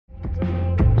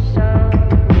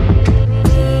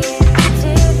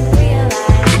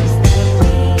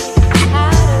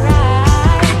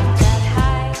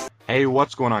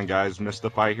What's going on, guys?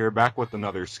 Mstifye here, back with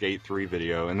another Skate 3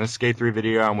 video. In this Skate 3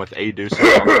 video, I'm with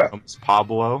Ayedueces,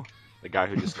 Pablo, the guy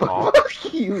who just called.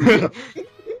 Fuck you.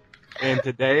 And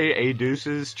today,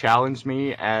 Ayedueces challenged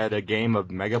me at a game of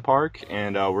Megapark,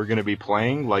 and we're gonna be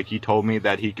playing like he told me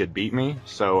that he could beat me.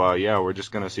 So yeah, we're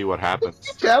just gonna see what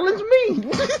happens. Challenge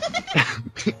me.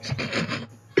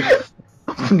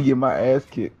 I'm gonna get my ass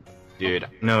kicked. Dude,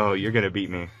 no, you're gonna beat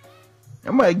me.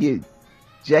 I might get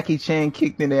Jackie Chan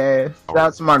kicked in the ass. Shout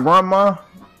out to my grandma.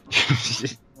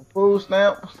 Food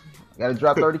stamps. Gotta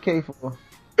drop 30K for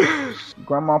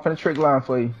grandma for the trick line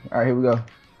for you. Alright, here we go.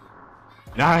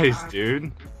 Nice,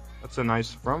 dude. That's a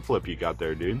nice front flip you got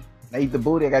there, dude. I eat the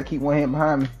booty, I gotta keep one hand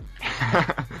behind me.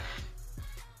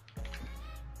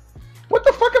 What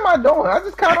the fuck am I doing? I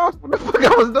just caught off what the fuck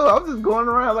I was doing. I was just going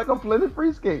around like I'm playing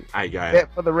free skate. I got it.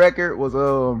 That, for the record, was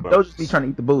they'll just be trying to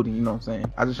eat the booty, you know what I'm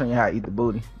saying? I just showing you how to eat the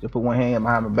booty. Just put one hand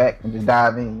behind my back and just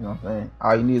dive in, you know what I'm saying?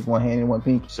 All you need is one hand and one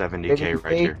pinky. 70K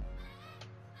right here.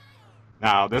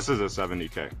 Now, this is a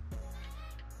 70K.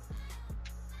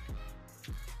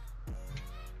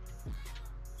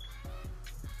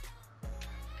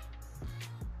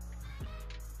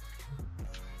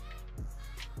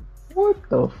 What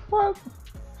the fuck?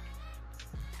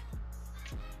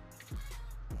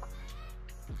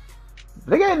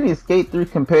 They got any Skate 3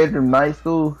 competitive night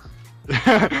schools?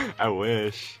 I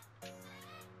wish.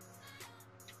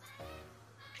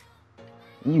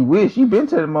 You wish. You been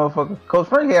to the motherfucker. Coach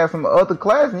Frank had some other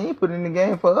class and he put in the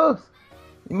game for us.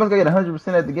 You must get 100%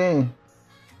 at the game.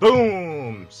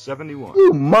 Boom! 71.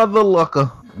 You mother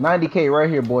lucker. 90K right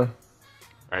here, boy.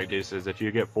 Alright, Deuces, if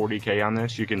you get 40K on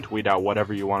this, you can tweet out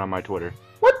whatever you want on my Twitter.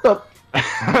 What the?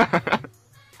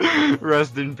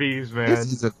 Rest in peace, man.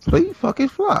 This is a complete fucking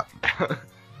flop.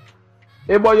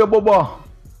 Hey, boy, yo, boy.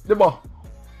 Hey, boy.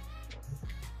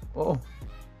 Oh.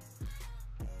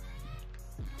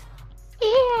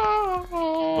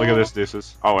 Look at this,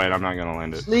 Deuces. Oh, wait, I'm not gonna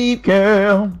land it. Sleep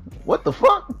cam. What the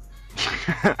fuck?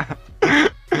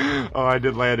 Oh, I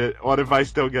did land it. What if I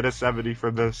still get a 70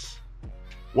 from this?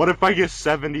 What if I get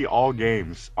 70 all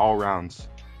games, all rounds?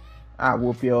 I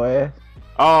whoop your ass.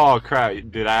 Oh, crap.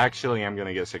 Dude, I actually am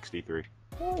gonna get 63.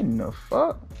 What in the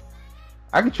fuck?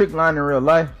 I can trick line in real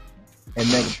life and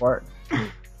Megapark.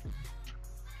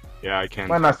 Yeah, I can.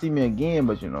 Might not see me again,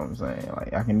 but you know what I'm saying.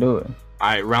 Like, I can do it.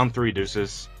 Alright, round 3,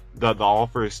 Deuces. The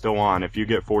offer is still on. If you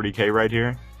get 40K right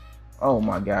here. Oh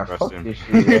my god, fuck in. this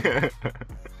shit.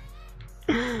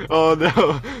 Oh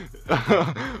no.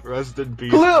 Rest in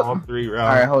peace. Clip. All 3 rounds.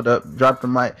 Alright, hold up. Drop the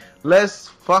mic. Let's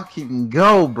fucking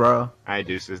go, bro. Alright,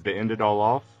 Deuces, to end it all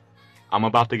off, I'm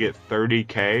about to get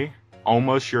 30K,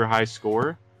 almost your high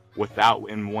score, without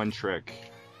in one trick.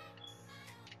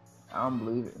 I don't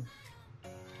believe it.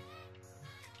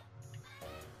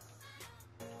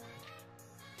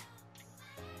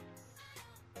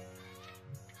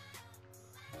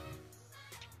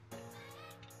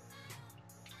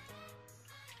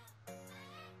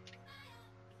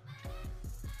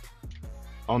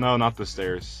 Oh no, not the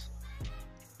stairs.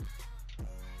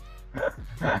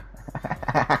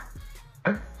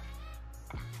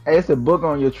 Hey, it's a book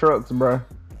on your trucks, bro.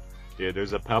 Dude,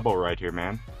 there's a pebble right here,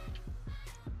 man.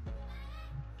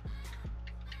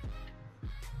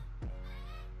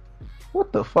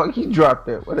 What the fuck? He dropped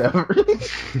it. Whatever.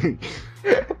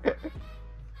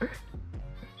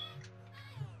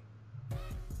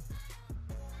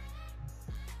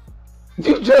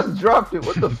 You just dropped it.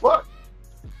 What the fuck?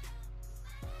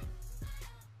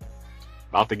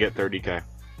 About to get 30K.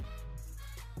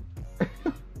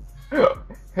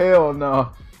 Hell no.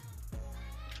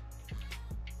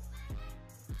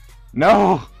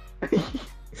 No!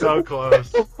 So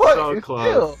close. So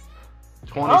close.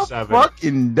 27. I'm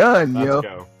fucking done, yo. Let's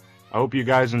go. I hope you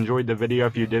guys enjoyed the video.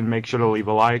 If you did, make sure to leave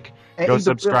a like. And Go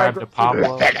subscribe to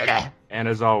Pablo. the- And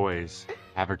as always,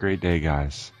 have a great day,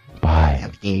 guys. Bye.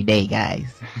 Have a great day, guys.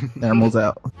 Thermals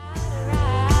out.